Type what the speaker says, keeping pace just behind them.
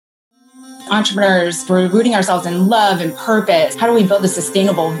entrepreneurs, we're rooting ourselves in love and purpose. How do we build a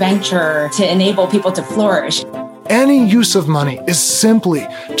sustainable venture to enable people to flourish? Any use of money is simply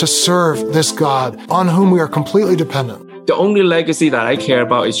to serve this God on whom we are completely dependent. The only legacy that I care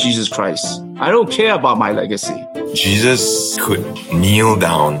about is Jesus Christ. I don't care about my legacy. Jesus could kneel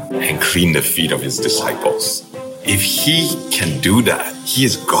down and clean the feet of his disciples. If he can do that, he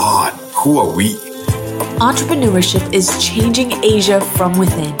is God. Who are we? Entrepreneurship is changing Asia from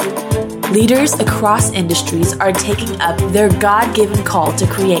within. Leaders across industries are taking up their God-given call to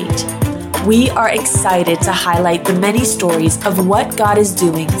create. We are excited to highlight the many stories of what God is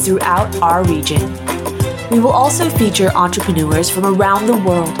doing throughout our region. We will also feature entrepreneurs from around the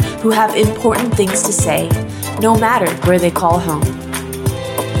world who have important things to say, no matter where they call home.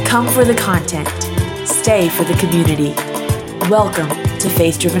 Come for the content. Stay for the community. Welcome to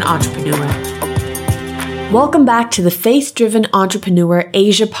Faith-Driven Entrepreneur. Welcome back to the Faith-Driven Entrepreneur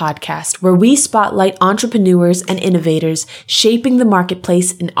Asia podcast, where we spotlight entrepreneurs and innovators shaping the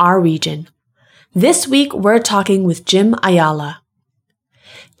marketplace in our region. This week, we're talking with Jim Ayala.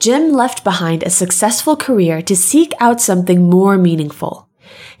 Jim left behind a successful career to seek out something more meaningful.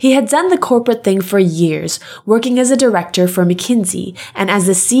 He had done the corporate thing for years, working as a director for McKinsey and as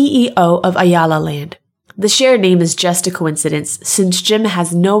the CEO of Ayala Land. The shared name is just a coincidence, since Jim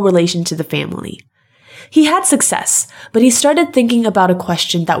has no relation to the family. He had success, but he started thinking about a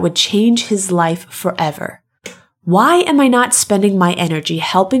question that would change his life forever. Why am I not spending my energy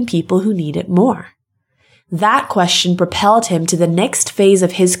helping people who need it more? That question propelled him to the next phase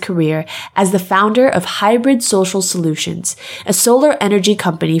of his career as the founder of Hybrid Social Solutions, a solar energy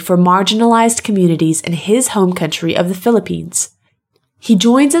company for marginalized communities in his home country of the Philippines. He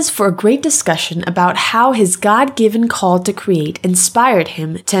joins us for a great discussion about how his God-given call to create inspired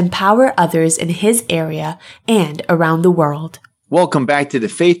him to empower others in his area and around the world. Welcome back to the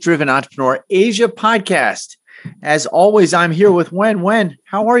Faith-Driven Entrepreneur Asia podcast. As always, I'm here with Wen. Wen,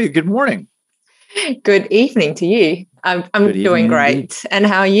 how are you? Good morning. Good evening to you. I'm doing great. Indeed. And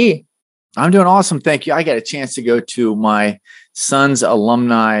how are you? I'm doing awesome. Thank you. I got a chance to go to my son's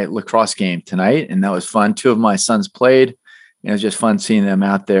alumni lacrosse game tonight, and that was fun. Two of my sons played. It was just fun seeing them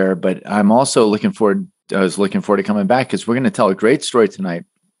out there. But I'm also looking forward to coming back because we're going to tell a great story tonight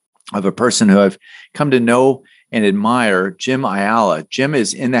of a person who I've come to know and admire, Jim Ayala. Jim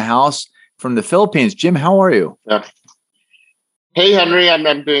is in the house from the Philippines. Jim, how are you? Hey, Henry,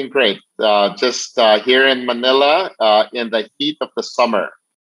 I'm doing great. Just here in Manila in the heat of the summer.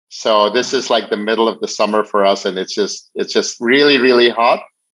 So this is like the middle of the summer for us, and it's just really, really hot.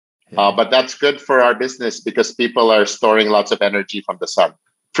 But that's good for our business because people are storing lots of energy from the sun.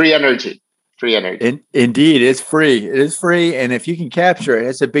 Free energy. Indeed, it's free. It is free, and if you can capture it,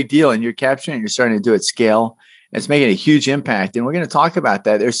 it's a big deal. And you're capturing it, you're starting to do it scale. It's making a huge impact, and we're going to talk about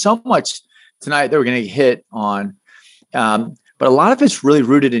that. There's so much tonight that we're going to hit on. But a lot of it's really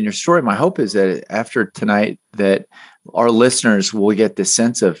rooted in your story. My hope is that after tonight that our listeners will get this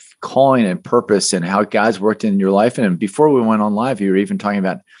sense of calling and purpose and how God's worked in your life. And before we went on live, you were even talking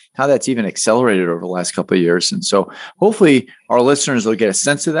about how that's even accelerated over the last couple of years. And so hopefully our listeners will get a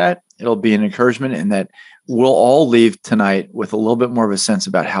sense of that. It'll be an encouragement, and that we'll all leave tonight with a little bit more of a sense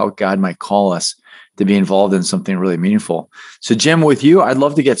about how God might call us to be involved in something really meaningful. So Jim, with you, I'd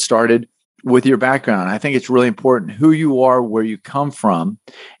love to get started with your background. I think it's really important who you are, where you come from,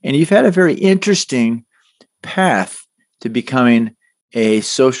 and you've had a very interesting path to becoming a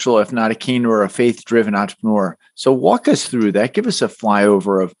social, if not a keen or a faith-driven entrepreneur. So walk us through that. Give us a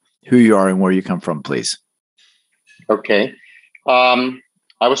flyover of who you are and where you come from, please. Okay. I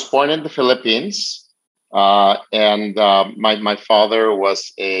was born in the Philippines, and my father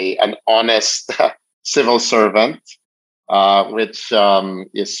was an honest civil servant. Which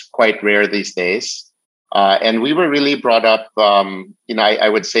is quite rare these days. And we were really brought up, I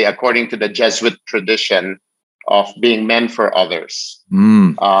would say, according to the Jesuit tradition of being men for others.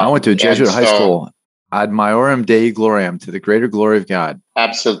 I went to a Jesuit high school. Ad maiorem Dei gloriam, to the greater glory of God.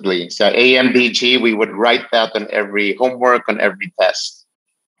 Absolutely. So AMDG, we would write that on every homework, on every test.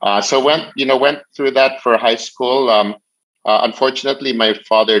 So went through that for high school. Unfortunately, my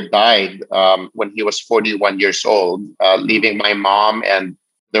father died when he was 41 years old, leaving my mom, and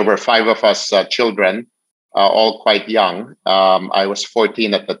there were 5 of us children, all quite young. I was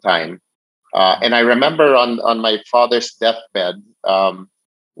 14 at the time. And I remember on my father's deathbed,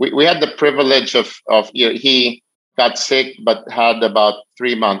 we had the privilege of he got sick, but had about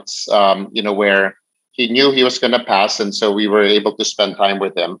 3 months, where he knew he was going to pass. And so we were able to spend time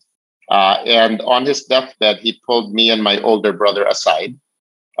with him. And on his deathbed, he pulled me and my older brother aside,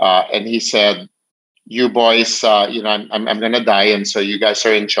 and he said, "You boys, I'm going to die, and so you guys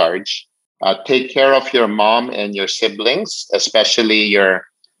are in charge. take care of your mom and your siblings, especially your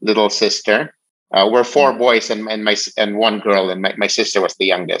little sister. We're four boys and one girl, and my sister was the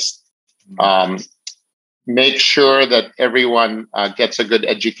youngest. Make sure that everyone gets a good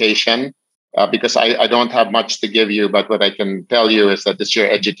education, because I don't have much to give you, but what I can tell you is that it's your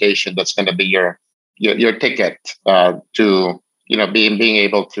education that's going to be your ticket to being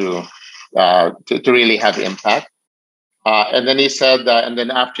able to really have impact. And then he said, and then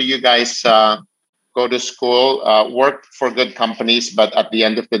after you guys go to school, work for good companies, but at the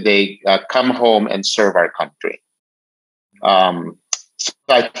end of the day, come home and serve our country. So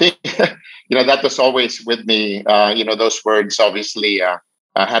I think, that was always with me. Those words obviously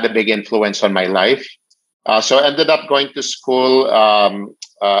had a big influence on my life. So I ended up going to school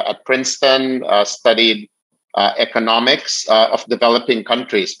at Princeton, studied economics of developing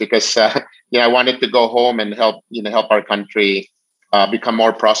countries because I wanted to go home and help our country become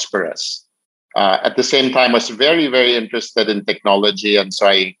more prosperous. At the same time, I was very, very interested in technology, and so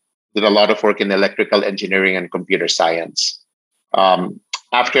I did a lot of work in electrical engineering and computer science.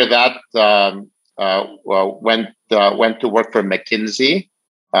 After that, went to work for McKinsey,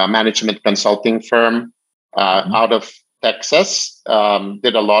 a management consulting firm out of Texas.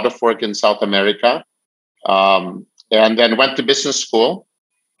 Did a lot of work in South America, and then went to business school.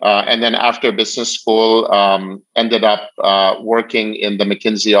 And then after business school, ended up working in the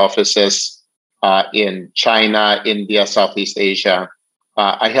McKinsey offices in China, India, Southeast Asia.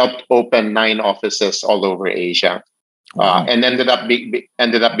 I helped open 9 offices all over Asia, and ended up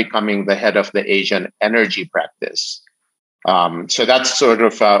becoming the head of the Asian energy practice. So that's sort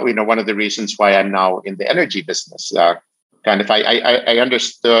of one of the reasons why I'm now in the energy business. I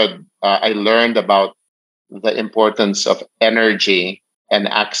understood, I learned about the importance of energy and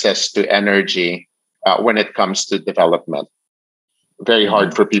access to energy when it comes to development. Very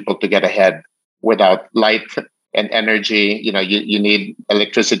hard for people to get ahead without light and energy. You need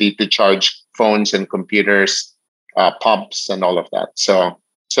electricity to charge phones and computers, pumps, and all of that.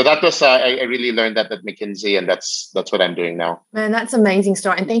 So that was I really learned that at McKinsey, and that's what I'm doing now. Man, that's an amazing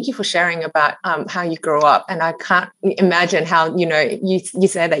story, and thank you for sharing about how you grew up. And I can't imagine how you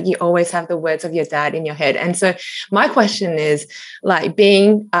said that you always have the words of your dad in your head. And so my question is, like,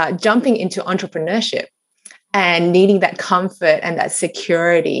 being jumping into entrepreneurship and needing that comfort and that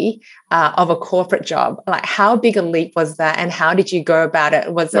security of a corporate job, like, how big a leap was that, and how did you go about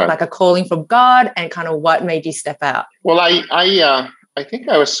it? Was it like a calling from God, and kind of what made you step out? Well, I think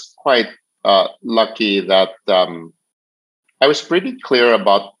I was quite lucky that I was pretty clear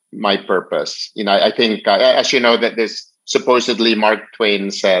about my purpose. I think, as you know, that this supposedly Mark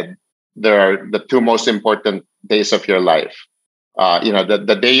Twain said, there are the 2 most important days of your life.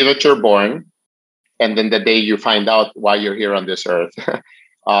 The day that you're born, and then the day you find out why you're here on this earth.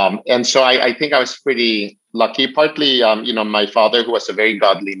 And so I think I was pretty lucky. Partly, my father, who was a very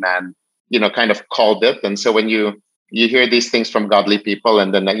godly man, kind of called it. And so when you hear these things from godly people,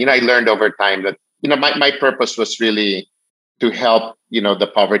 and then I learned over time that my purpose was really to help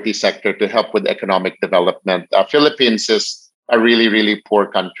the poverty sector, to help with economic development. Philippines is a really, really poor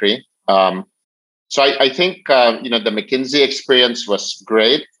country. So I think the McKinsey experience was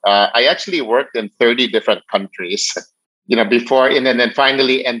great. I actually worked in 30 different countries before, and then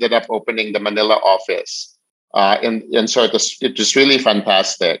finally ended up opening the Manila office. And so it was really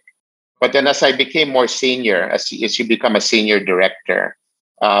fantastic. But then as I became more senior, as you become a senior director,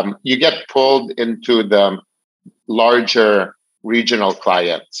 you get pulled into the larger regional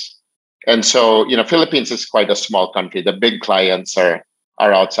clients. And so, Philippines is quite a small country. The big clients are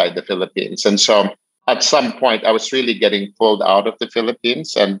outside the Philippines. And so at some point, I was really getting pulled out of the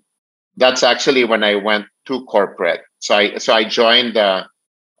Philippines. And that's actually when I went to corporate. So I joined a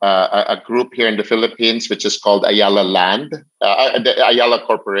group here in the Philippines, which is called Ayala Land, the Ayala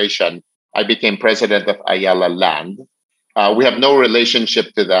Corporation. I became president of Ayala Land. We have no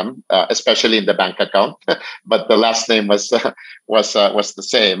relationship to them, especially in the bank account, but the last name was the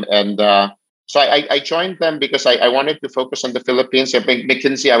same. And so I joined them because I wanted to focus on the Philippines. At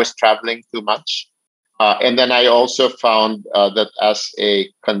McKinsey, I was traveling too much. And then I also found that as a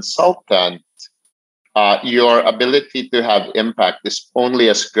consultant, your ability to have impact is only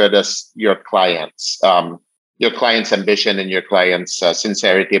as good as your clients' ambition and your clients'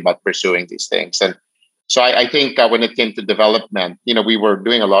 sincerity about pursuing these things. And so I think when it came to development, we were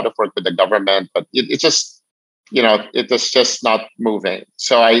doing a lot of work with the government, but it was just not moving.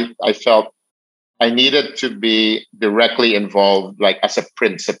 So I felt I needed to be directly involved, like as a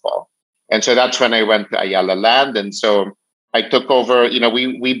principal. And so that's when I went to Ayala Land. And so I took over,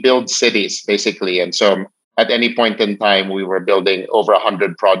 we build cities basically. And so at any point in time, we were building over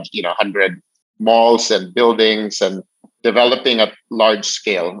 100 malls and buildings and developing at large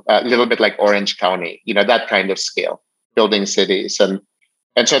scale, a little bit like Orange County, that kind of scale, building cities.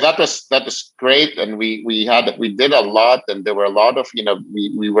 And so that was great. And we did a lot, and there were a lot of,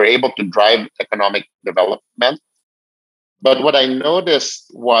 we were able to drive economic development. But what I noticed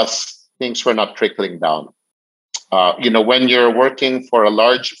was things were not trickling down. When you're working for a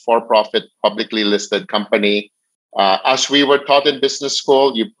large for-profit publicly listed company, as we were taught in business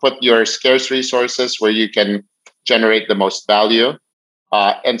school, you put your scarce resources where you can generate the most value.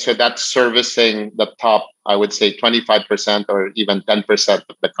 And so that's servicing the top, I would say 25% or even 10%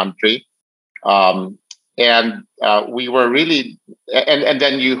 of the country. We were really, and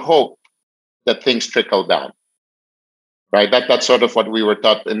then you hope that things trickle down, right? That's sort of what we were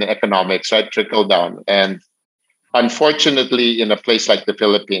taught in economics, right? Trickle down. And unfortunately, in a place like the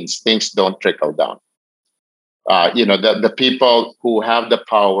Philippines, things don't trickle down. The people who have the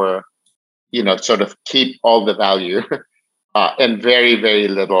power, sort of keep all the value, and very, very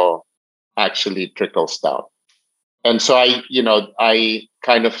little actually trickles down. And so I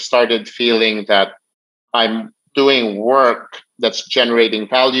kind of started feeling that I'm doing work that's generating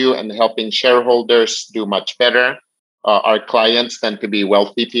value and helping shareholders do much better. Our clients tend to be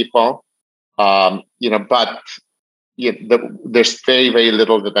wealthy people, but there's very, very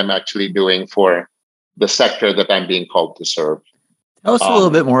little that I'm actually doing for the sector that I'm being called to serve. Tell us a little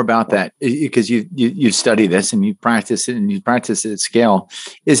bit more about that, because you study this and you practice it, and you practice it at scale.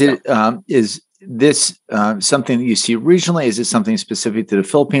 Is this something that you see regionally? Is it something specific to the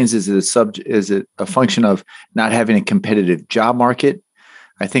Philippines? Is it a function of not having a competitive job market?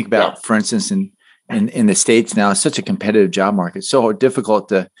 I think about, for instance, in the States now, it's such a competitive job market. It's so difficult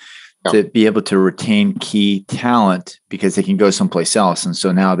to be able to retain key talent because they can go someplace else. And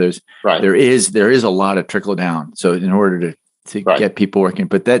so now there is a lot of trickle down. So in order to get people working,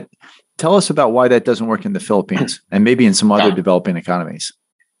 but tell us about why that doesn't work in the Philippines and maybe in some other developing economies.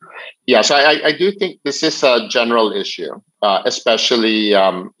 Yeah, so I do think this is a general issue, especially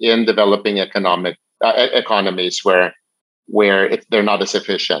in developing economies where they're not as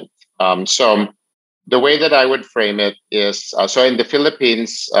efficient. So the way that I would frame it is, so in the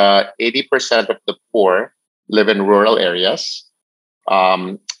Philippines, 80% of the poor live in rural areas.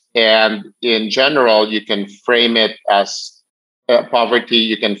 And in general, you can frame it as poverty,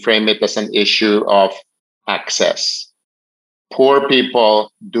 you can frame it as an issue of access. Poor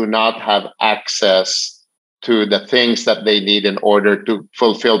people do not have access to the things that they need in order to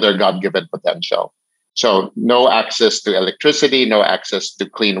fulfill their God-given potential. So no access to electricity, no access to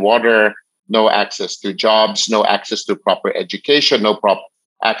clean water, no access to jobs, no access to proper education, no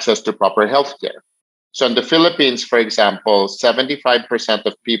access to proper healthcare. So in the Philippines, for example, 75%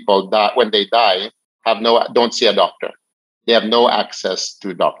 of people that when they die don't see a doctor. They have no access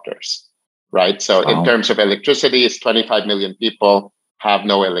to doctors, right? So in terms of electricity, it's 25 million people have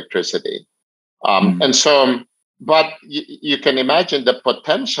no electricity. And so, but you can imagine the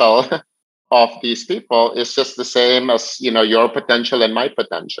potential of these people is just the same as, your potential and my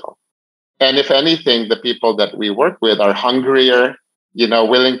potential. And if anything, the people that we work with are hungrier,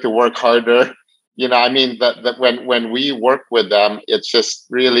 willing to work harder. That when we work with them, it's just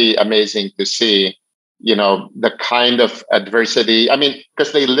really amazing to see, the kind of adversity.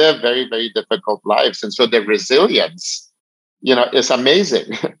 Because they live very, very difficult lives. And so their resilience, is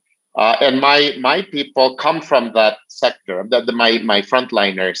amazing. And my people come from that sector. My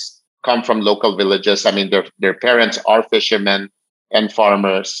frontliners come from local villages. Their parents are fishermen and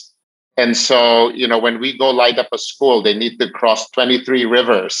farmers. And so, when we go light up a school, they need to cross 23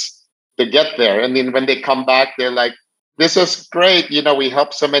 rivers to get there. And then when they come back, they're like, this is great. We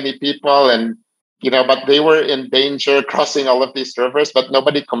helped so many people and, but they were in danger crossing all of these rivers, but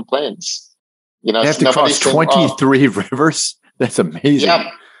nobody complains. You have to cross 23 rivers? That's amazing.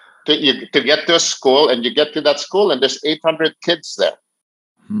 Yeah. To get to a school, and you get to that school and there's 800 kids there.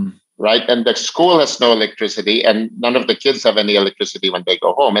 Right. And the school has no electricity, and none of the kids have any electricity when they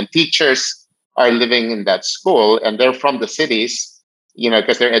go home. And teachers are living in that school, and they're from the cities,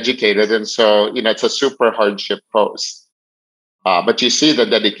 because they're educated. And so, it's a super hardship post. But you see the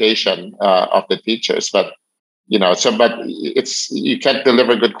dedication of the teachers. But, but you can't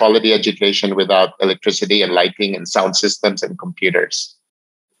deliver good quality education without electricity and lighting and sound systems and computers.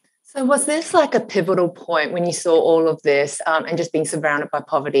 So was this like a pivotal point when you saw all of this and just being surrounded by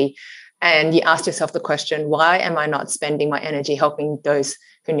poverty, and you asked yourself the question, why am I not spending my energy helping those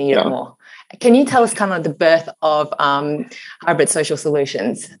who need it more? Can you tell us kind of the birth of Hybrid Social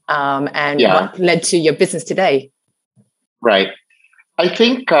Solutions and what led to your business today? Right. I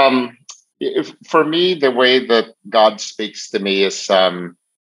think, for me, the way that God speaks to me is, for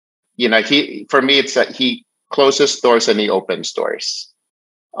me, it's that He closes doors and He opens doors.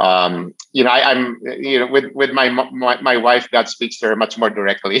 I'm with my wife, God speaks to her much more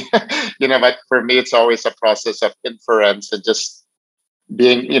directly. But for me, it's always a process of inference and just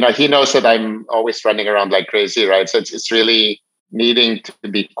being, He knows that I'm always running around like crazy, right? So it's really needing to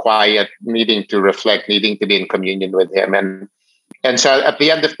be quiet, needing to reflect, needing to be in communion with Him. And so at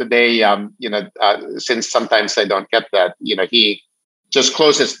the end of the day, since sometimes I don't get that, He just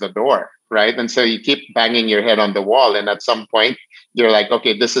closes the door, right? And so you keep banging your head on the wall. And at some point, you're like,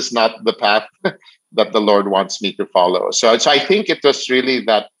 okay, this is not the path that the Lord wants me to follow. So I think it was really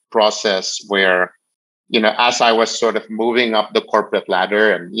that process where, as I was sort of moving up the corporate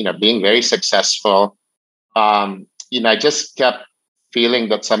ladder and, being very successful, I just kept feeling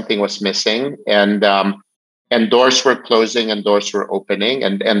that something was missing, and doors were closing and doors were opening.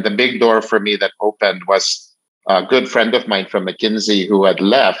 And the big door for me that opened was a good friend of mine from McKinsey who had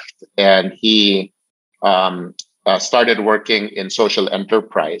left, and he started working in social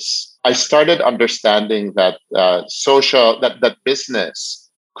enterprise. I started understanding that that business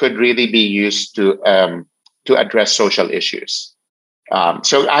could really be used to address social issues.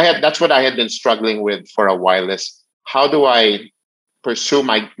 So that's what I had been struggling with for a while, is how do I pursue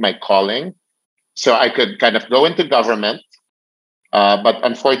my calling? So I could kind of go into government, but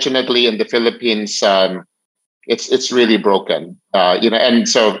unfortunately in the Philippines, it's really broken, and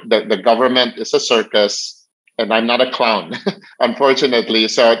so the government is a circus, and I'm not a clown, unfortunately.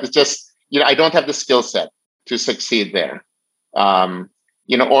 So it's just, I don't have the skill set to succeed there.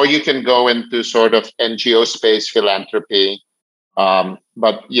 Or you can go into sort of NGO space, philanthropy,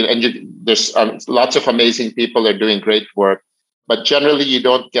 but there's lots of amazing people are doing great work, but generally you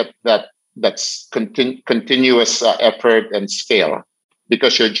don't get that's continuous effort and scale,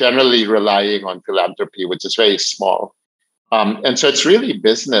 because you're generally relying on philanthropy, which is very small. And so it's really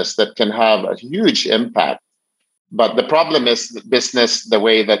business that can have a huge impact. But the problem is business, the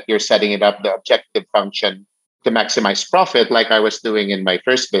way that you're setting it up, the objective function to maximize profit, like I was doing in my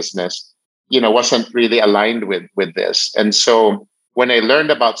first business, wasn't really aligned with this. And so when I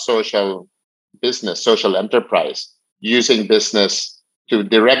learned about social business, social enterprise, using business to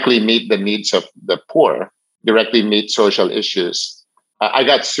directly meet the needs of the poor, directly meet social issues, I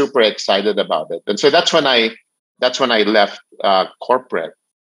got super excited about it. And so that's when I left corporate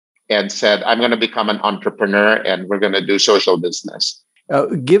and said, I'm going to become an entrepreneur and we're going to do social business.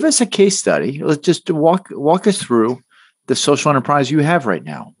 Give us a case study. Let's just walk us through the social enterprise you have right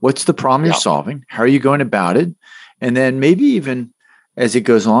now. What's the problem you're solving? How are you going about it? And then maybe even as it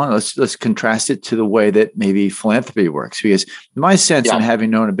goes on, let's contrast it to the way that maybe philanthropy works. Because my sense, and having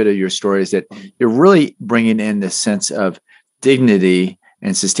known a bit of your story, is that you're really bringing in this sense of dignity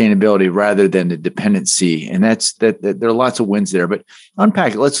and sustainability rather than the dependency. And that there are lots of wins there, but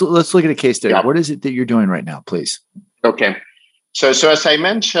unpack it. Let's look at a case study. What is it that you're doing right now, please? Okay. So as I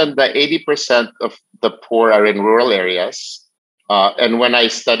mentioned, the 80% of the poor are in rural areas. And when I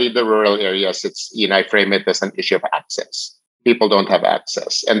study the rural areas, it's, I frame it as an issue of access. People don't have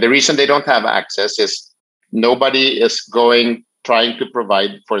access. And the reason they don't have access is nobody is trying to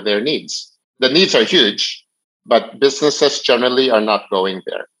provide for their needs. The needs are huge, but businesses generally are not going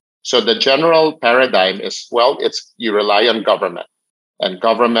there. So the general paradigm is, you rely on government, and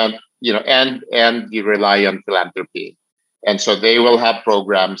and you rely on philanthropy. And so they will have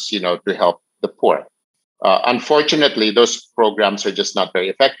programs, to help the poor. Unfortunately, those programs are just not very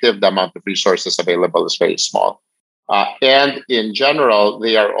effective. The amount of resources available is very small. And in general,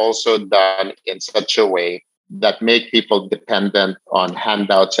 they are also done in such a way that make people dependent on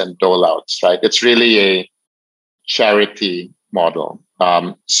handouts and dole-outs, right? It's really a charity model.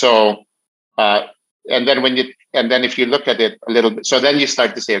 And then if you look at it a little bit, so then you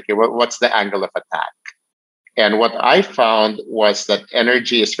start to say, okay, what's the angle of attack? And what I found was that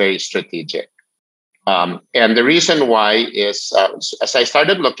energy is very strategic. And the reason why is, as I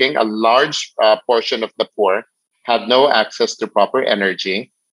started looking, a large portion of the poor had no access to proper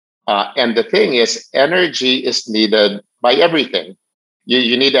energy. And the thing is, energy is needed by everything.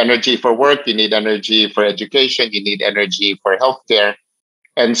 You need energy for work, you need energy for education, you need energy for healthcare.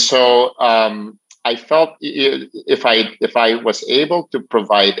 And so I felt if I was able to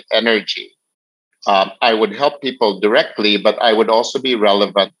provide energy, I would help people directly, but I would also be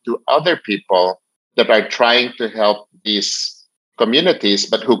relevant to other people that are trying to help these communities,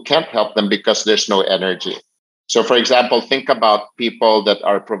 but who can't help them because there's no energy. So, for example, think about people that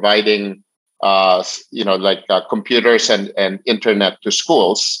are providing, computers and internet to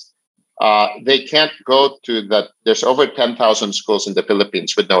schools. they can't go to that. There's over 10,000 schools in the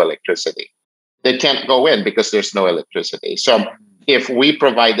Philippines with no electricity. They can't go in because there's no electricity. So if we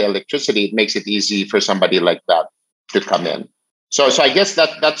provide the electricity, it makes it easy for somebody like that to come in. So I guess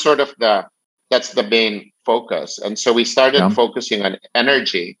that's sort of that's the main focus. And so we started focusing on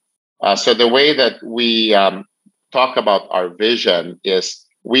energy. So the way that we talk about our vision is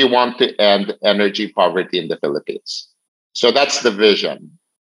we want to end energy poverty in the Philippines. So that's the vision.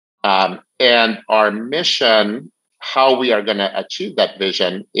 And our mission, how we are going to achieve that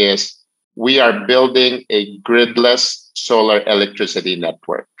vision, is we are building a gridless solar electricity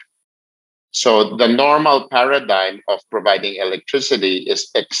network. So the normal paradigm of providing electricity is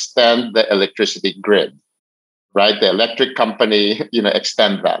extend the electricity grid, right? The electric company,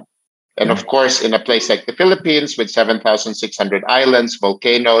 extend that. And of course, in a place like the Philippines with 7,600 islands,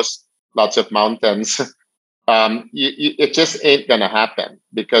 volcanoes, lots of mountains, it just ain't going to happen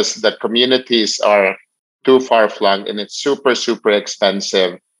because the communities are too far flung and it's super, super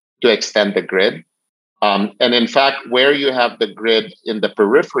expensive to extend the grid. And in fact, where you have the grid in the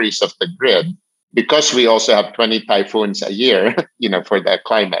peripheries of the grid, because we also have 20 typhoons a year, for the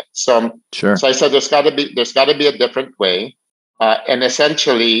climate. So I said there's got to be a different way. And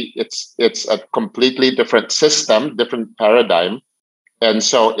essentially, it's a completely different system, different paradigm. And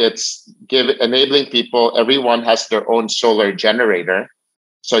so it's enabling people, everyone has their own solar generator.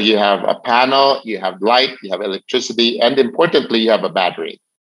 So you have a panel, you have light, you have electricity, and importantly, you have a battery.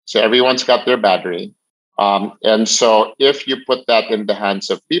 So everyone's got their battery. And so if you put that in the hands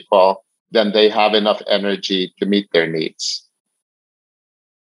of people, then they have enough energy to meet their needs.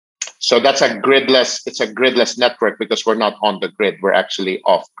 So it's a gridless network because we're not on the grid, we're actually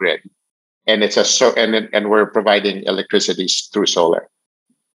off grid. And and we're providing electricity through solar.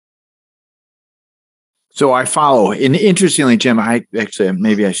 So I follow. And interestingly, Jim,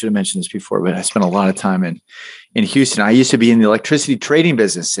 maybe I should have mentioned this before, but I spent a lot of time in Houston. I used to be in the electricity trading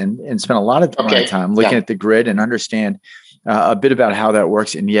business and spent a lot of my time looking at the grid and understand a bit about how that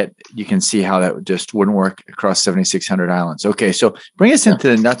works. And yet you can see how that just wouldn't work across 7,600 islands. Okay. So bring us into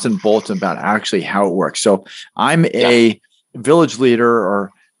the nuts and bolts about actually how it works. So I'm a village leader,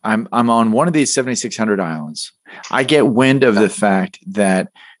 or I'm on one of these 7,600 islands. I get wind of the fact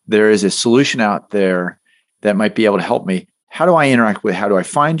that there is a solution out there that might be able to help me. How do I interact with it? How do I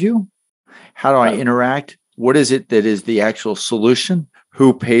find you? How do I interact? What is it that is the actual solution?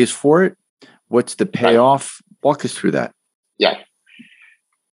 Who pays for it? What's the payoff? Walk us through that. Yeah.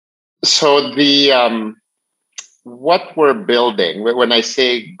 So what we're building, when I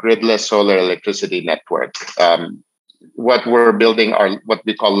say gridless solar electricity network, what we're building are what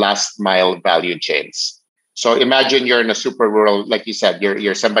we call last mile value chains. So imagine you're in a super rural, like you said,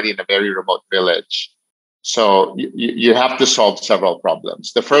 you're somebody in a very remote village. So you have to solve several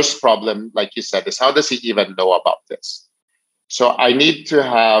problems. The first problem, like you said, is how does he even know about this? So I need to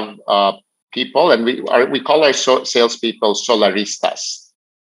have people, and we call our salespeople solaristas.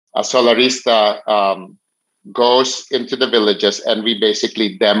 A solarista goes into the villages and we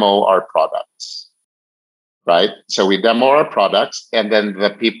basically demo our products, right? So we demo our products, and then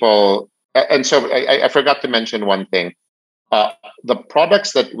the people. And so I forgot to mention one thing. The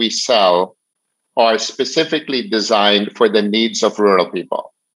products that we sell are specifically designed for the needs of rural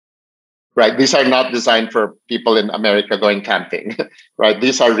people, right? These are not designed for people in America going camping, right?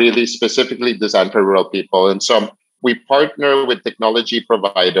 These are really specifically designed for rural people. And so we partner with technology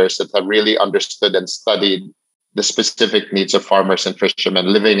providers that have really understood and studied the specific needs of farmers and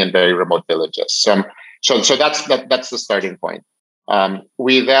fishermen living in very remote villages. So that's the starting point.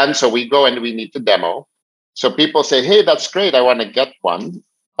 We go and we need to demo. So people say, hey, that's great. I want to get one.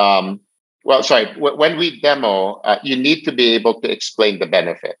 When we demo, you need to be able to explain the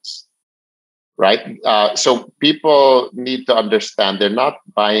benefits, right? So people need to understand they're not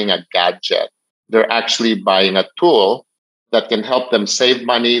buying a gadget. They're actually buying a tool that can help them save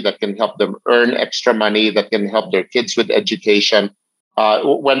money, that can help them earn extra money, that can help their kids with education.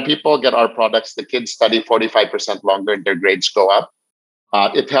 When people get our products, the kids study 45% longer and their grades go up.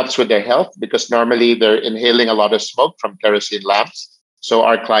 It helps with their health because normally they're inhaling a lot of smoke from kerosene lamps. So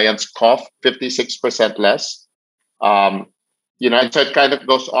our clients cough 56% less. And so it kind of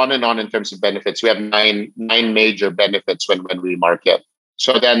goes on and on in terms of benefits. We have nine major benefits when we market.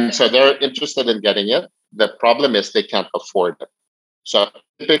 So they're interested in getting it. The problem is they can't afford it. So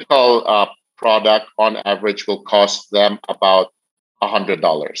a typical product on average will cost them about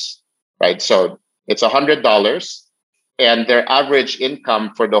 $100, right? So it's $100. And their average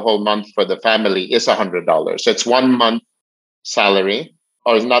income for the whole month for the family is $100. So it's 1 month salary,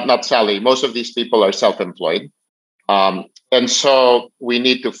 or not salary. Most of these people are self-employed. And so we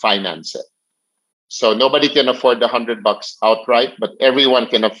need to finance it. So nobody can afford the $100 outright, but everyone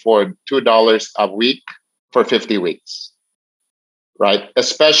can afford $2 a week for 50 weeks, right?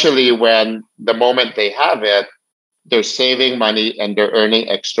 Especially when the moment they have it, they're saving money and they're earning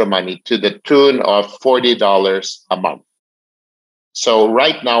extra money to the tune of $40 a month. So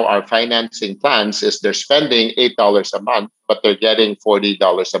right now, our financing plans is they're spending $8 a month, but they're getting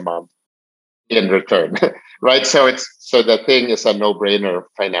 $40 a month in return, right? So the thing is a no-brainer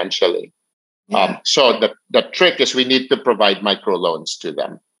financially. Yeah. So the trick is we need to provide microloans to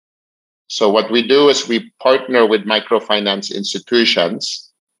them. So what we do is we partner with microfinance institutions.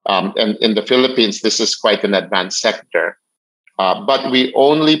 And in the Philippines, this is quite an advanced sector. But we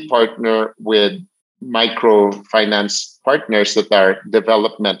only partner with microfinance partners that are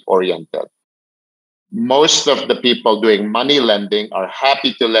development-oriented. Most of the people doing money lending are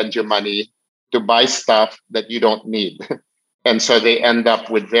happy to lend you money to buy stuff that you don't need. And so they end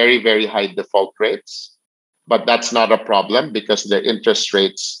up with very, very high default rates. But that's not a problem because the interest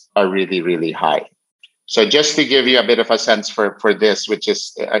rates are really, really high. So just to give you a bit of a sense for this, which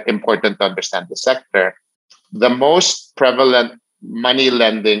is important to understand the sector, the most prevalent money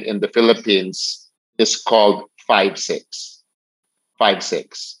lending in the Philippines is called 5/6.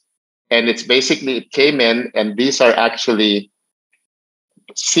 5/6. And it's basically, it came in, and these are actually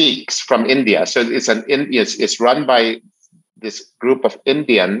Sikhs from India. So it's run by this group of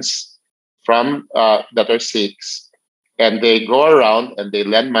Indians from that are Sikhs, and they go around and they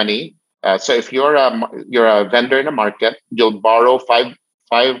lend money. So if you're a vendor in a market, you'll borrow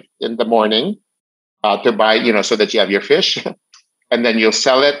five in the morning to buy, so that you have your fish, and then you'll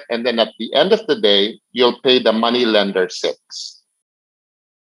sell it, and then at the end of the day, you'll pay the money lender 6,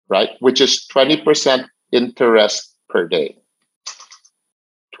 right? Which is 20% interest per day.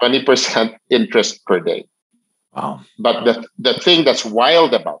 20% interest per day. Wow. But the thing that's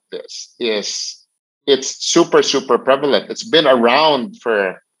wild about this is it's super, super prevalent. It's been around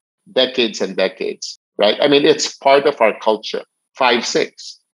for decades and decades, right? I mean, it's part of our culture.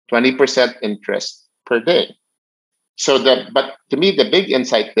 5/6, 20% interest per day. But to me, the big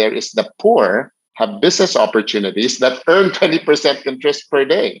insight there is the poor have business opportunities that earn 20% interest per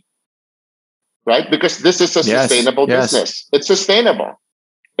day, right? Because this is a sustainable business. It's sustainable.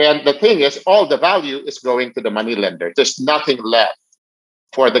 And the thing is, all the value is going to the money lender. There's nothing left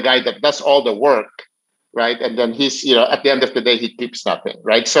for the guy that does all the work, right? And then he's, at the end of the day, he keeps nothing,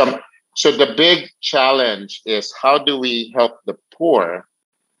 right? So the big challenge is how do we help the poor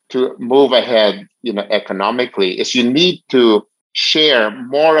to move ahead, economically? Is you need to share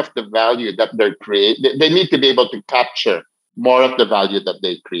more of the value that they're creating. They need to be able to capture more of the value that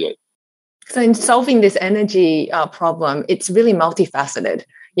they create. So in solving this energy problem, it's really multifaceted.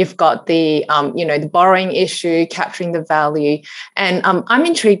 You've got the, the borrowing issue, capturing the value. And I'm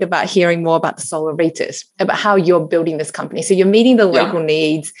intrigued about hearing more about the Solaritas, about how you're building this company. So you're meeting the local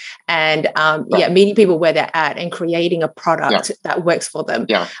needs and, meeting people where they're at and creating a product that works for them.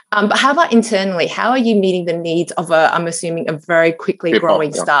 Yeah. But how about internally? How are you meeting the needs of I'm assuming, a very quickly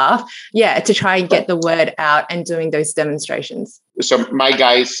growing staff? Yeah, to try and get the word out and doing those demonstrations. So my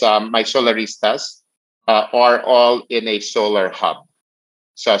guys, my Solaristas, are all in a solar hub.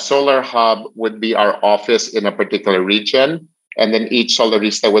 So a solar hub would be our office in a particular region, and then each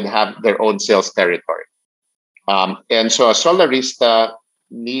Solarista would have their own sales territory. And so a Solarista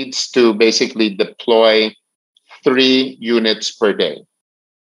needs to basically deploy 3 units per day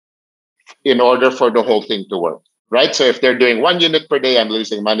in order for the whole thing to work, right? So if they're doing 1 unit per day, I'm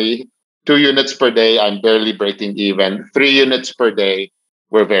losing money. 2 units per day, I'm barely breaking even. 3 units per day,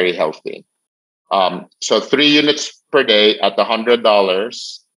 we're very healthy. So 3 units per day at $100,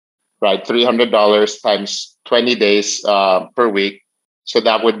 right? $300 times 20 days per week. So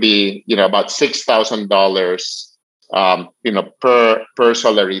that would be, about $6,000, per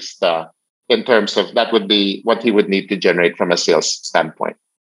Solarista in terms of that would be what he would need to generate from a sales standpoint.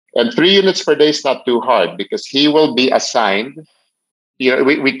 And 3 units per day is not too hard because he will be assigned.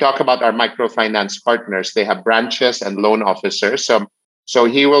 We talk about our microfinance partners. They have branches and loan officers. So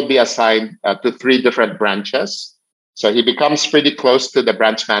he will be assigned to 3 different branches. So he becomes pretty close to the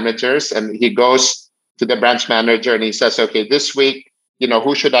branch managers, and he goes to the branch manager and he says, okay, this week,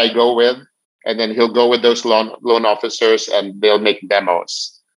 who should I go with? And then he'll go with those loan officers and they'll make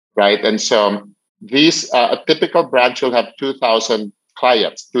demos, right? And so a typical branch will have 2,000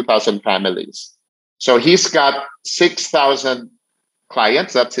 clients, 2,000 families. So he's got 6,000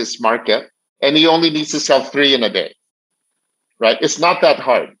 clients, that's his market, and he only needs to sell 3 in a day, right? It's not that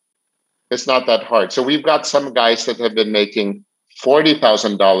hard. It's not that hard. So we've got some guys that have been making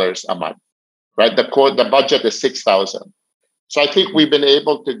 $40,000 a month, right? The budget is $6,000. So I think we've been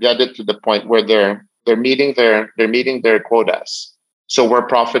able to get it to the point where they're meeting their quotas. So we're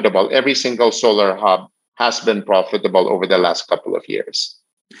profitable. Every single solar hub has been profitable over the last couple of years.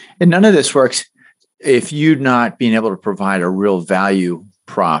 And none of this works if you're not being able to provide a real value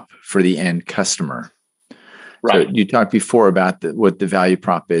prop for the end customer. Right. So you talked before about what the value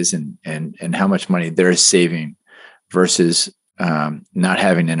prop is and how much money they're saving versus not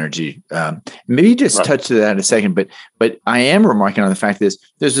having energy. Maybe you just touch to that in a second, but I am remarking on the fact that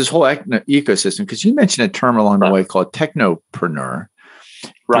there's this whole ecosystem, because you mentioned a term along the way called technopreneur.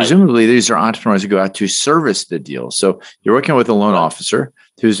 Right. Presumably, these are entrepreneurs who go out to service the deal. So you're working with a loan officer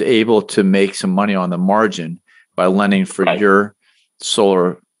who's able to make some money on the margin by lending for your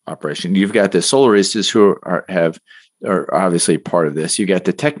solar operation. You've got the solarists who are obviously part of this. You got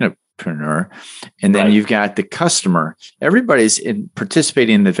the technopreneur, and then you've got the customer. Everybody's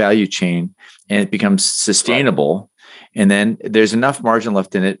participating in the value chain, and it becomes sustainable. And then there's enough margin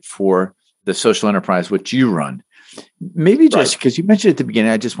left in it for the social enterprise, which you run. Maybe just because you mentioned at the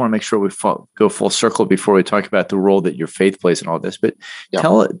beginning, I just want to make sure we go full circle before we talk about the role that your faith plays in all this. But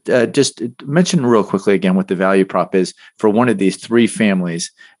just mention real quickly again what the value prop is for one of these three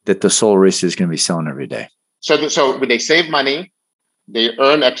families that the solarist is going to be selling every day. So when they save money, they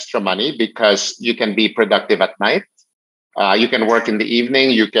earn extra money because you can be productive at night. You can work in the evening.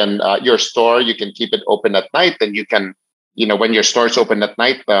 You can your store, you can keep it open at night, and you can. When your store's open at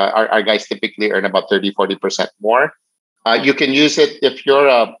night, our guys typically earn about 30-40% more. You can use it if you're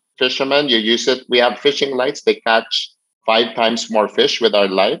a fisherman. You use it. We have fishing lights. They catch 5 times more fish with our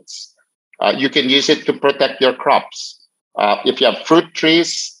lights. You can use it to protect your crops. If you have fruit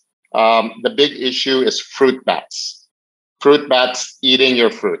trees, the big issue is fruit bats. Fruit bats eating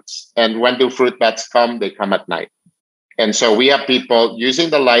your fruits. And when do fruit bats come? They come at night. And so we have people using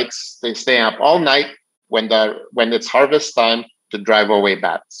the lights. They stay up all night when it's harvest time to drive away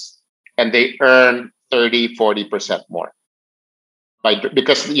bats, and they earn 30-40% more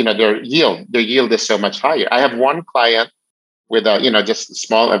because their yield is so much higher. I have one client with a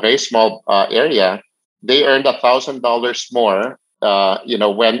very small area. They earned $1,000 more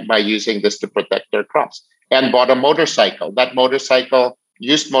by using this to protect their crops, and bought a motorcycle. That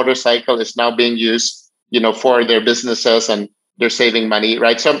used motorcycle is now being used for their businesses, and they're saving money,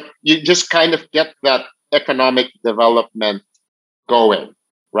 right? So you just kind of get that economic development going,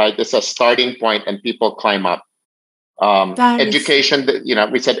 right? It's a starting point, and people climb up. Education,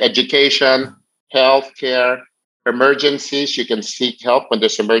 we said education, healthcare, emergencies. You can seek help when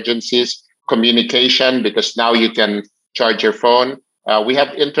there's emergencies. Communication, because now you can charge your phone. We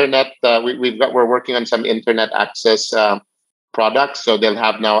have internet. We're working on some internet access products, so they'll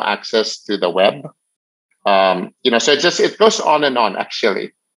have now access to the web. So it goes on and on.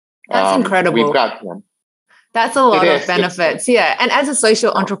 Actually, that's incredible. We've got one. That's a lot of benefits. Yeah. And as a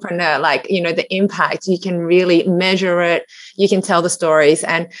social entrepreneur, the impact, you can really measure it. You can tell the stories.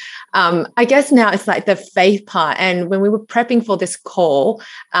 And I guess now it's like the faith part. And when we were prepping for this call,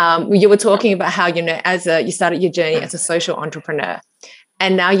 you were talking about how, you started your journey as a social entrepreneur.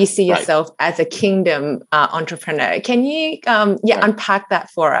 And now you see yourself as a kingdom entrepreneur. Can you unpack that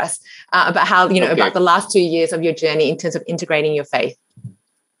for us about how, about the last 2 years of your journey in terms of integrating your faith?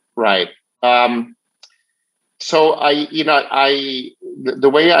 Right. So the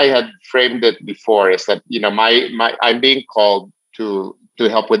way I had framed it before is that, I'm being called to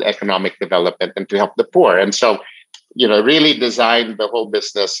help with economic development and to help the poor. And so, really design the whole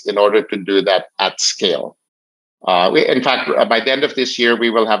business in order to do that at scale. In fact, by the end of this year, we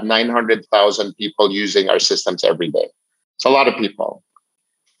will have 900,000 people using our systems every day. It's a lot of people.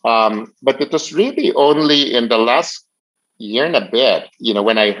 But it was really only in the last year and a bit,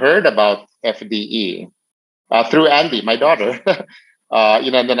 when I heard about FDE, through Andy, my daughter,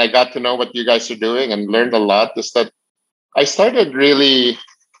 and then I got to know what you guys are doing and learned a lot. Is that I started really,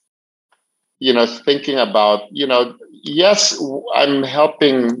 thinking about, yes, I'm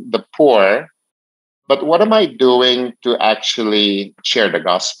helping the poor, but what am I doing to actually share the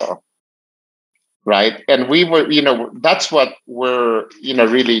gospel? Right. And we were, that's what we're,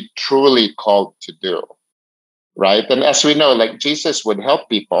 really truly called to do. Right. And as we know, Jesus would help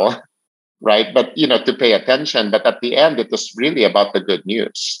people. Right. But, to pay attention. But at the end, it was really about the good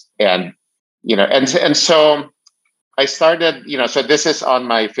news. And, and so I started, so this is on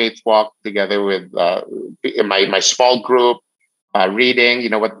my faith walk together with my small group,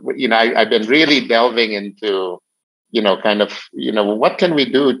 reading, I've been really delving into, what can we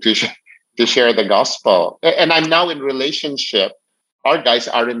do to share the gospel? And I'm now in relationship. Our guys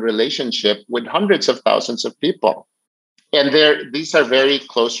are in relationship with hundreds of thousands of people. And these are very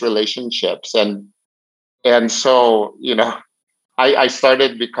close relationships. And so, I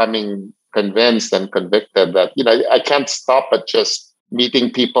started becoming convinced and convicted that, I can't stop at just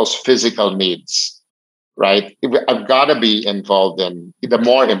meeting people's physical needs, right? I've got to be involved in the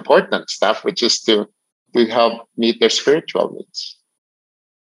more important stuff, which is to help meet their spiritual needs.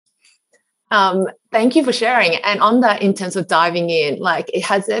 Thank you for sharing. And on that, in terms of diving in,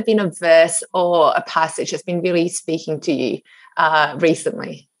 has there been a verse or a passage that's been really speaking to you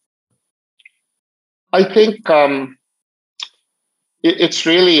recently? I think it's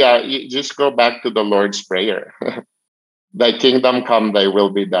really, you just go back to the Lord's Prayer. Thy kingdom come, thy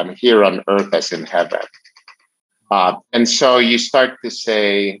will be done here on earth as in heaven. And so you start to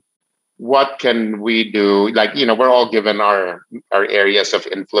say, what can we do? We're all given our areas of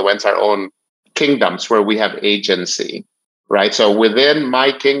influence, our own kingdoms where we have agency, right? So within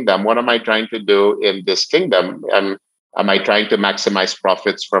my kingdom, what am I trying to do in this kingdom? Am I trying to maximize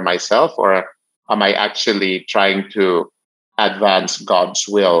profits for myself, or am I actually trying to advance God's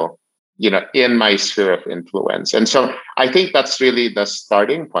will, in my sphere of influence? And so I think that's really the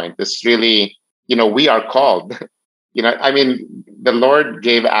starting point. It's really, we are called. The Lord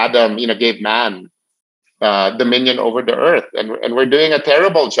gave Adam, gave man dominion over the earth, and we're doing a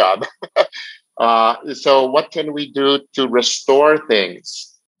terrible job. So what can we do to restore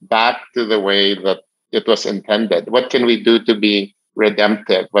things back to the way that it was intended? What can we do to be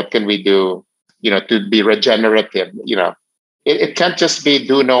redemptive? What can we do, to be regenerative? It can't just be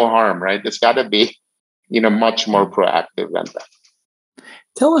do no harm, right? It's got to be, much more proactive than that.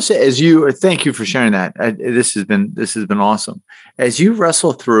 Tell us, thank you for sharing that. This has been awesome. As you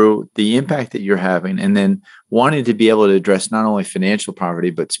wrestle through the impact that you're having, and then wanting to be able to address not only financial poverty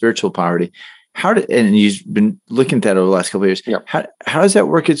but spiritual poverty, and you've been looking at that over the last couple of years. Yeah. How does that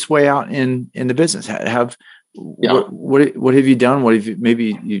work its way out in the business? What have you done? What have you,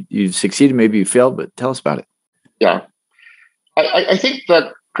 maybe you've succeeded, maybe you failed, but tell us about it. Yeah, I think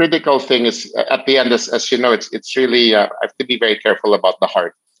the critical thing is at the end, as you know, it's really I have to be very careful about the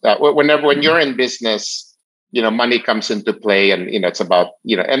heart. When you're in business, money comes into play, and it's about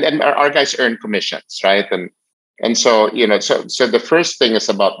and our guys earn commissions, right? And so so the first thing is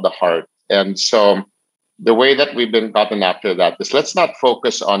about the heart. And so the way that we've been gotten after that is, let's not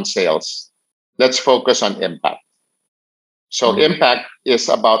focus on sales. Let's focus on impact. So impact is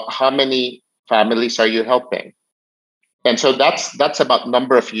about how many families are you helping? And so that's about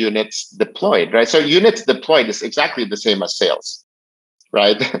number of units deployed, right? So units deployed is exactly the same as sales,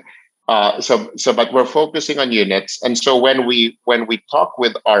 right? But we're focusing on units. And so when we talk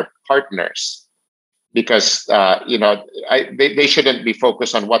with our partners, because they shouldn't be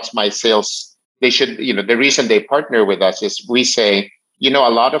focused on what's my sales. They should, the reason they partner with us is we say, a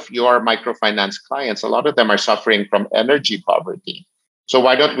lot of your microfinance clients, a lot of them are suffering from energy poverty. So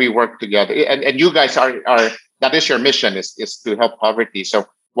why don't we work together? And you guys are that is your mission, is to help poverty. So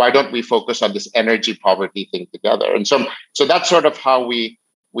why don't we focus on this energy poverty thing together? And so that's sort of how we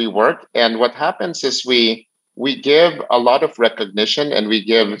work. And what happens is we give a lot of recognition, and we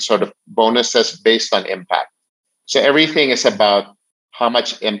give sort of bonuses based on impact. So everything is about how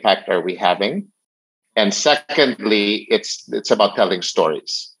much impact are we having. And secondly, it's about telling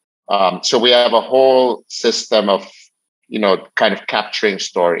stories. So we have a whole system of, kind of capturing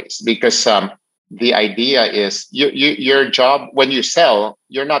stories, because the idea is your job when you sell,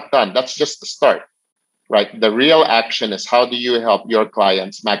 you're not done. That's just the start, right? The real action is, how do you help your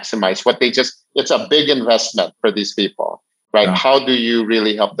clients maximize what it's a big investment for these people, right? Yeah. How do you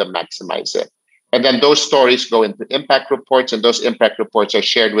really help them maximize it? And then those stories go into impact reports, and those impact reports are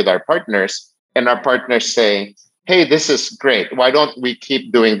shared with our partners. And our partners say, hey, this is great. Why don't we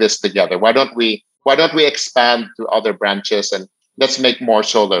keep doing this together? Why don't we expand to other branches, and let's make more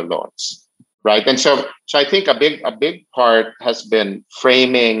solar loans, right? And so I think a big part has been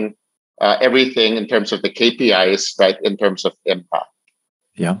framing everything in terms of the KPIs, right? In terms of impact.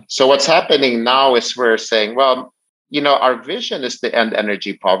 Yeah. So what's happening now is we're saying, well, our vision is to end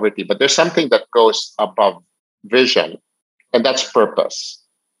energy poverty, but there's something that goes above vision, and that's purpose.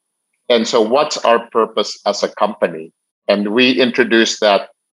 And so what's our purpose as a company? And we introduced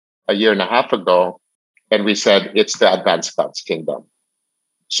that a year and a half ago, and we said it's to advance God's kingdom.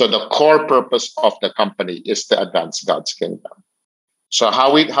 So the core purpose of the company is to advance God's kingdom. So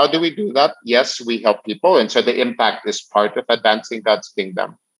how do we do that? Yes, we help people. And so the impact is part of advancing God's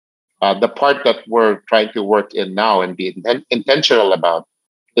kingdom. The part that we're trying to work in now and be intentional about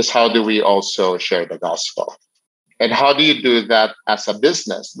is, how do we also share the gospel? And how do you do that as a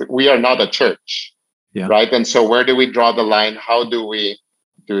business? We are not a church, right? And so where do we draw the line? How do we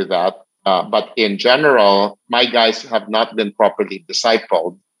do that? But in general, my guys have not been properly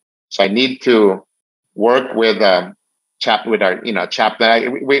discipled. So I need to work with chaplain.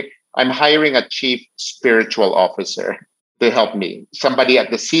 I'm hiring a chief spiritual officer to help me, somebody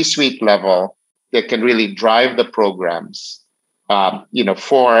at the C-suite level that can really drive the programs,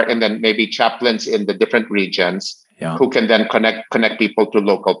 and then maybe chaplains in the different regions who can then connect people to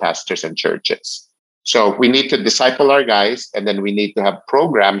local pastors and churches. So we need to disciple our guys, and then we need to have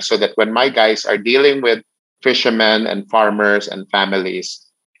programs so that when my guys are dealing with fishermen and farmers and families,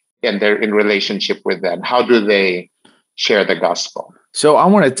 and they're in relationship with them, how do they share the gospel? So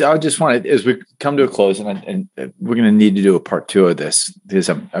I just want to, as we come to a close, and we're going to need to do a part 2 of this, because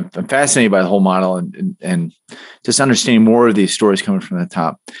I'm fascinated by the whole model and just understanding more of these stories coming from the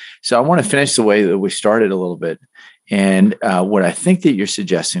top. So I want to finish the way that we started a little bit. And what I think that you're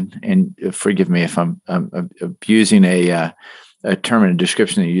suggesting, and forgive me if I'm abusing a term and a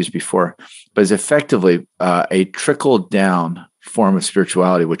description that you used before, but is effectively a trickle down form of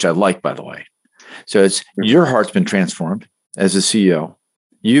spirituality, which I like, by the way. So it's your heart's been transformed as a CEO.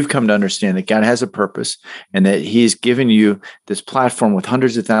 You've come to understand that God has a purpose and that He's given you this platform with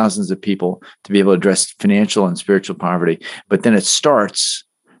hundreds of thousands of people to be able to address financial and spiritual poverty. But then it starts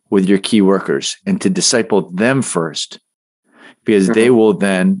with your key workers and to disciple them first, because they will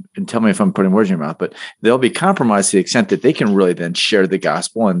then, and tell me if I'm putting words in your mouth, but they'll be compromised to the extent that they can really then share the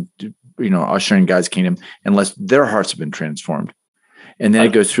gospel and, usher in God's kingdom unless their hearts have been transformed. And then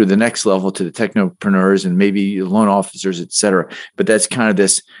it goes through the next level to the technopreneurs and maybe loan officers, et cetera. But that's kind of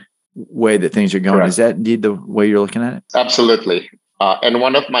this way that things are going. Correct. Is that indeed the way you're looking at it? Absolutely. And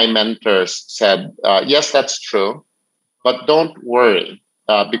one of my mentors said, yes, that's true, but don't worry.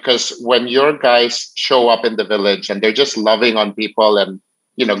 Because when your guys show up in the village and they're just loving on people and,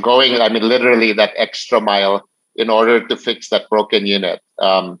 going, literally that extra mile in order to fix that broken unit,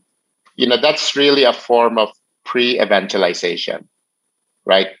 that's really a form of pre-evangelization,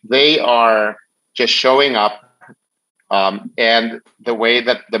 right? They are just showing up, and the way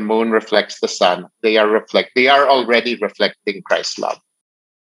that the moon reflects the sun, they are already reflecting Christ's love.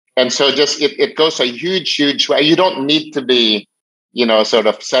 And so just it goes a huge way. You don't need to be sort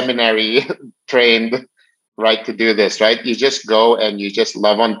of seminary trained, right, to do this, right? You just go and you just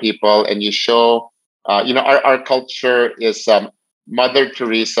love on people and you show, our culture is Mother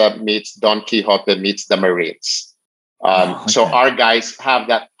Teresa meets Don Quixote meets the Marines. So our guys have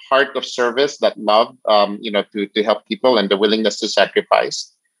that heart of service, that love, to help people and the willingness to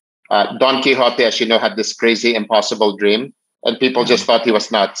sacrifice. Don Quixote, as you know, had this crazy, impossible dream, and people just thought he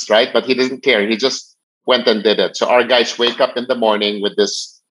was nuts, right? But he didn't care. He just went and did it. So our guys wake up in the morning with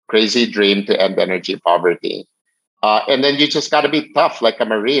this crazy dream to end energy poverty. And then you just got to be tough like a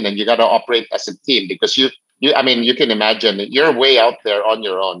Marine, and you got to operate as a team, because you can imagine you're way out there on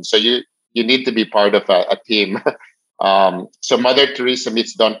your own. So you need to be part of a team. So Mother Teresa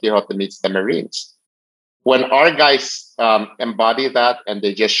meets Don Quixote meets the Marines. When our guys embody that and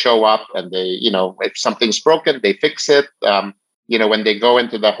they just show up and they, if something's broken, they fix it. When they go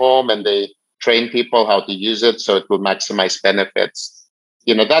into the home and they train people how to use it so it will maximize benefits.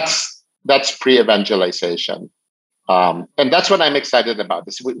 That's pre-evangelization. And that's what I'm excited about.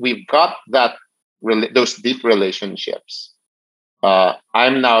 We've got those deep relationships.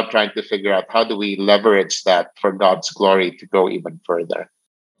 I'm now trying to figure out how do we leverage that for God's glory to go even further.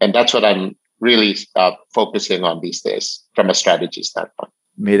 And that's what I'm really focusing on these days from a strategy standpoint.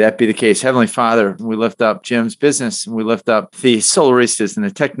 May that be the case. Heavenly Father, we lift up Jim's business, and we lift up the solaristas and the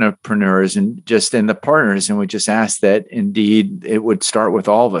technopreneurs and the partners. And we just ask that indeed it would start with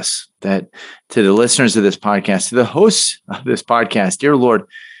all of us, that to the listeners of this podcast, to the hosts of this podcast, dear Lord,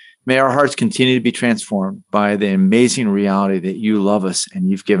 may our hearts continue to be transformed by the amazing reality that you love us and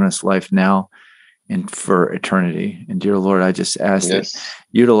you've given us life now and for eternity. And dear Lord, I just ask that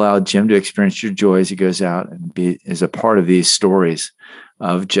you'd allow Jim to experience your joy as he goes out and be as a part of these stories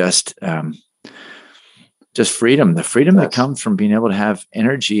of just freedom, the freedom that comes from being able to have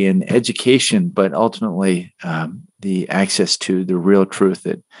energy and education, but ultimately the access to the real truth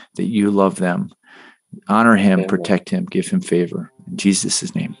that you love them. Honor him, protect him, give him favor. In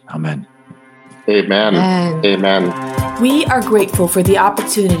Jesus' name, amen. Amen. Amen. We are grateful for the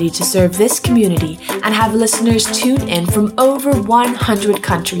opportunity to serve this community and have listeners tune in from over 100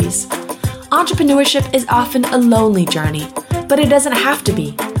 countries. Entrepreneurship is often a lonely journey, but it doesn't have to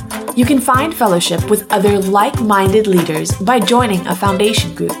be. You can find fellowship with other like-minded leaders by joining a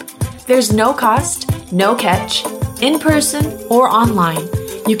foundation group. There's no cost, no catch, in person or online.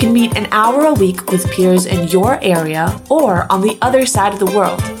 You can meet an hour a week with peers in your area or on the other side of the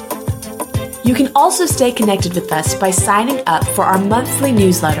world. You can also stay connected with us by signing up for our monthly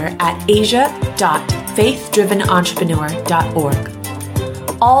newsletter at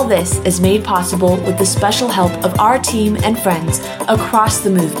asia.faithdrivenentrepreneur.org. All this is made possible with the special help of our team and friends across the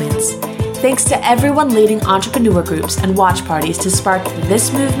movements. Thanks to everyone leading entrepreneur groups and watch parties to spark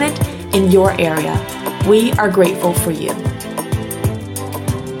this movement in your area. We are grateful for you.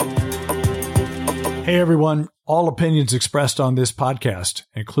 Hey everyone, all opinions expressed on this podcast,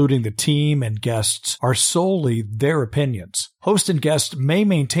 including the team and guests, are solely their opinions. Host and guests may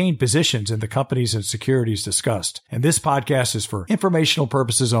maintain positions in the companies and securities discussed, and this podcast is for informational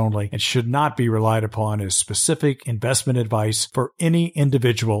purposes only and should not be relied upon as specific investment advice for any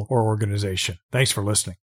individual or organization. Thanks for listening.